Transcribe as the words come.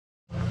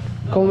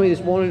Come with me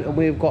this morning and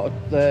we've got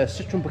the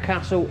Citroen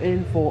Picasso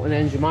in for an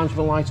engine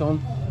management light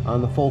on,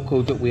 and the fault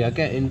code that we are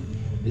getting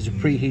is a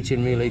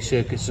preheating relay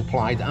circuit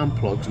supplied and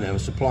plugs never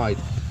supplied.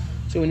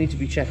 So we need to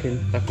be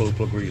checking that glow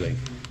plug relay.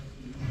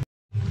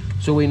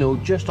 So we know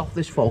just off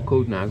this fault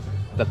code now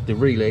that the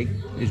relay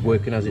is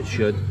working as it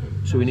should,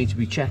 so we need to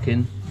be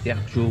checking the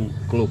actual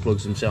glow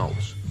plugs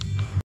themselves.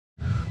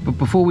 But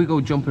before we go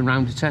jumping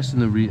around to testing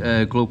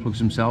the glow plugs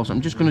themselves,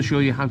 I'm just going to show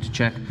you how to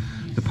check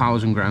the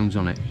powers and grounds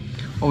on it.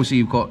 Obviously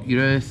you've got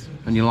your earth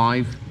and your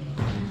live.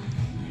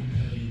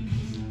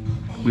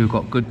 We've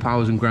got good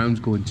powers and grounds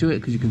going to it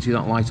because you can see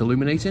that light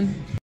illuminating.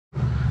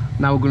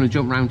 Now we're going to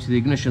jump round to the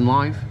ignition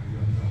live.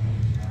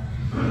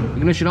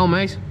 Ignition on,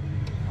 mate.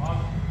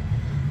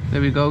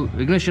 There we go,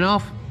 ignition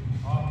off.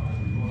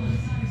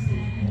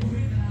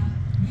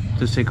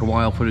 Does take a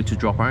while for it to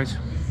drop out.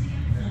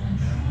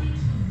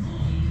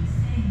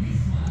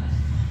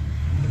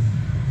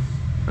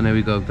 And there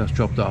we go, that's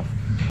dropped off.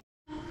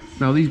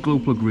 Now these glow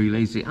plug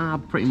relays, they are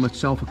pretty much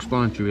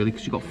self-explanatory really,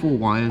 because you've got 4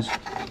 wires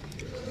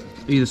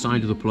either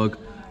side of the plug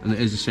and it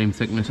is the same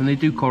thickness, and they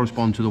do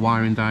correspond to the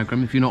wiring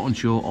diagram. If you're not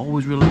unsure,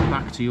 always relate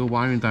back to your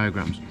wiring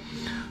diagrams. So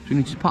we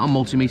need to put our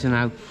multimeter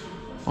now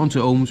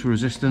onto ohms for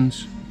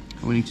resistance,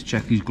 and we need to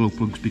check these glow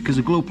plugs because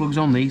the glow plugs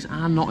on these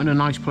are not in a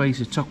nice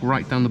place. It's tucked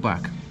right down the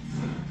back,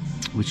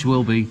 which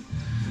will be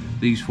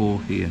these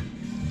 4 here.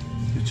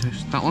 You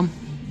test that one.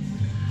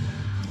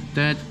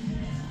 Dead.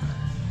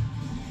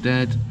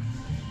 Dead.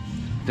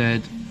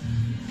 Dead.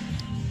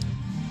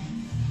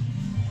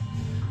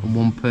 And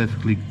 1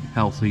 perfectly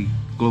healthy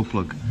glow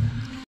plug.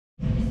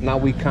 Now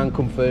we can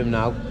confirm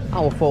now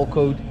our fault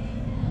code.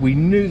 We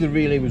knew the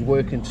relay was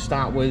working to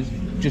start with,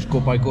 just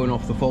by going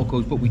off the fault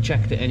codes, but we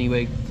checked it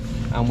anyway,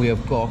 and we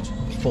have got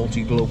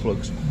faulty glow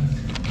plugs.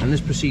 And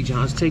this procedure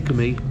has taken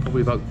me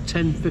probably about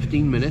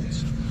 10-15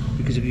 minutes,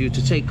 because if you were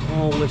to take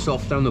all this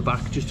off down the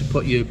back just to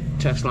put your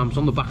test lamps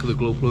on the back of the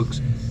glow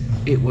plugs,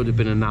 it would have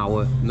been an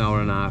hour and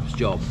a half's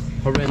job.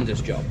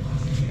 Horrendous job.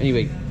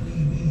 Anyway,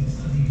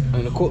 I'm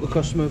going to quote the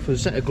customer for a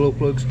set of glow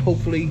plugs.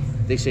 Hopefully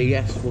they say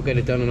yes, we'll get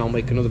it done and I'll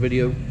make another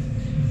video.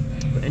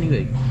 But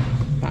anyway,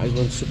 that is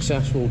one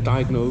successful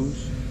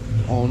diagnose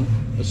on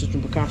a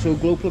Citroen Picasso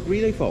glow plug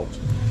relay fault.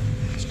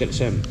 Let's get it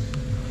sent.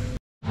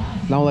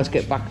 Now let's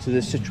get back to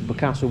this Citroen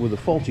Picasso with the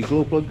faulty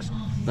glow plugs.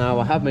 Now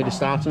I have made a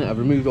start on it. I've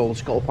removed all the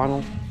scuttle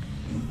panel,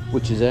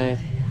 which is there.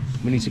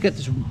 We need to get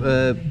this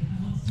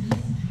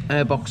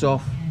airbox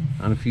off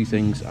and a few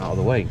things out of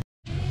the way.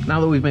 Now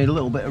that we've made a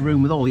little bit of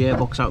room with all the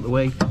airbox out of the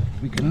way,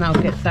 we can now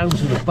get down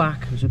to the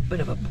back. It's a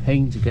bit of a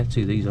pain to get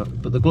to these,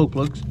 but the glow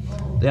plugs,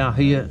 they are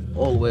here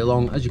all the way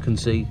along. As you can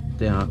see,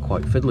 they are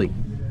quite fiddly.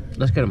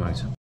 Let's get them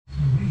out.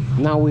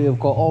 Now we have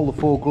got all the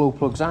 4 glow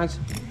plugs out.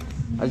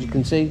 As you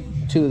can see,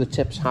 2 of the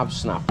tips have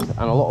snapped, and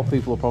a lot of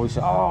people will probably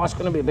say, oh, it's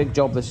going to be a big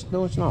job this.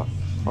 No, it's not.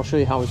 I'll show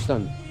you how it's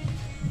done.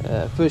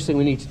 First thing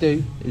we need to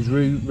do is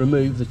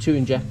remove the 2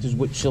 injectors,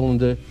 which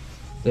cylinder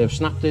they have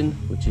snapped in,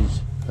 which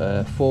is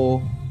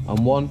 4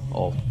 and 1,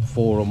 or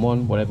 4 and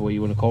 1, whatever way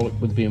you want to call it,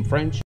 with being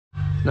French.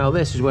 Now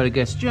this is where it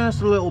gets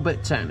just a little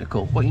bit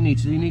technical. What you need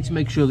to do, you need to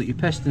make sure that your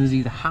piston is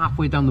either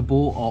halfway down the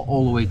bore or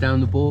all the way down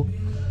the bore.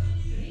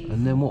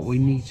 And then what we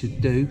need to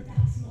do,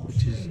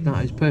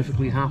 that is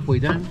perfectly halfway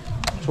down.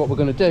 So what we're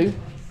going to do,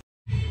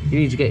 you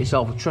need to get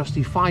yourself a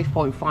trusty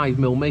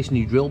 5.5mm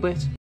masonry drill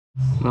bit.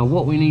 Now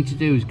what we need to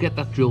do is get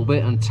that drill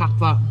bit and tap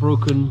that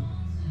broken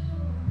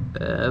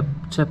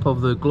tip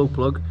of the glow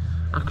plug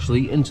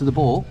actually into the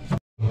bore.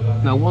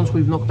 Now once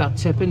we've knocked that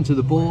tip into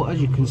the bore,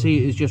 as you can see,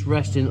 it is just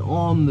resting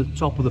on the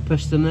top of the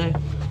piston there.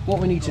 What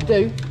we need to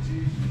do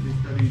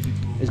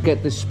is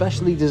get this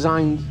specially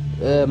designed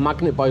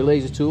magnet by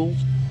Laser Tools,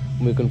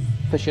 and we can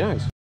fish it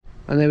out.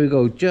 And there we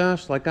go,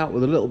 just like that,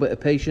 with a little bit of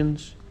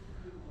patience,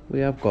 we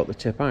have got the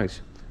tip out.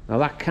 Now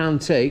that can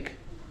take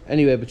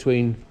anywhere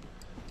between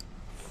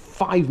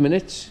 5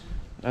 minutes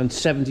and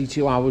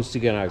 72 hours to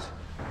get out.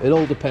 It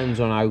all depends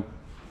on how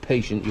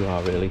patient you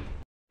are, really.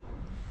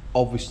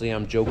 Obviously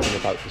I'm joking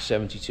about the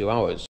 72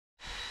 hours.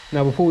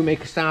 Now before we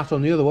make a start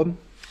on the other one,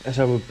 let's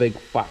have a big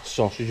fat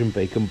sausage and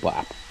bacon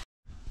bap.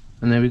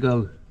 And there we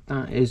go,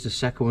 that is the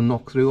second one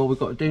knocked through. All we've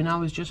got to do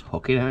now is just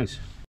hook it out.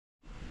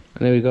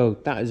 And there we go,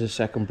 that is the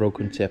second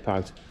broken tip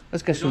out.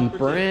 Let's get some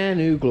brand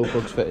new glow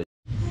plugs fitted.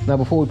 Now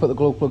before we put the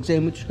glow plugs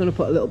in, we're just going to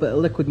put a little bit of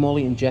liquid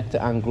moly injector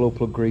and glow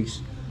plug grease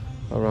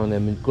around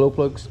them glow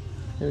plugs,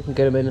 and we can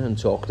get them in and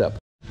torqued up.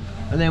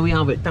 And there we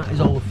have it, that is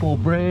all the 4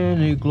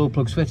 brand new glow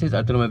plugs fitted.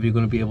 I don't know if you're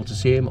going to be able to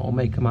see them or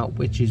make them out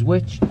which is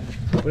which,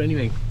 but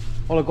anyway,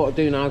 all I've got to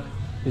do now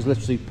is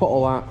literally put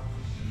all that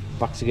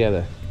back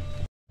together.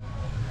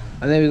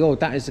 And there we go,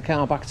 that is the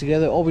car back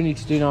together. All we need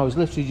to do now is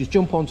literally just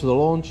jump onto the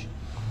launch,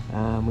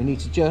 and we need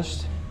to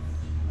just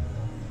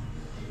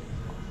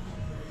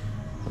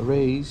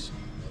erase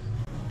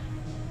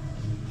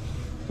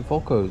the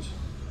fault codes.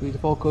 Read the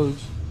fault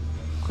codes,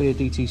 clear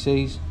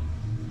DTCs.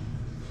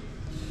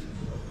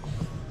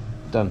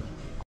 Done.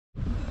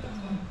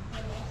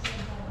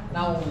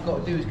 Now all we've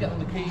got to do is get on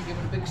the key and give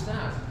it a big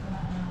start.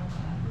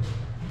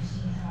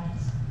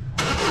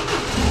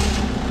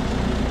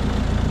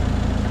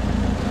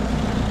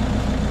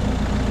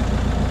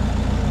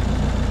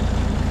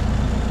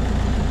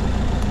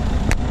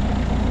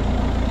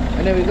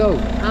 And there we go,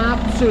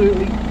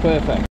 absolutely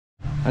perfect.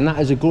 And that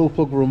is a glow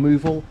plug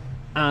removal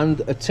and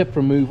a tip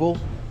removal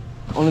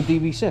on a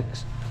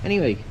dv6.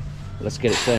 Anyway, let's get it turned.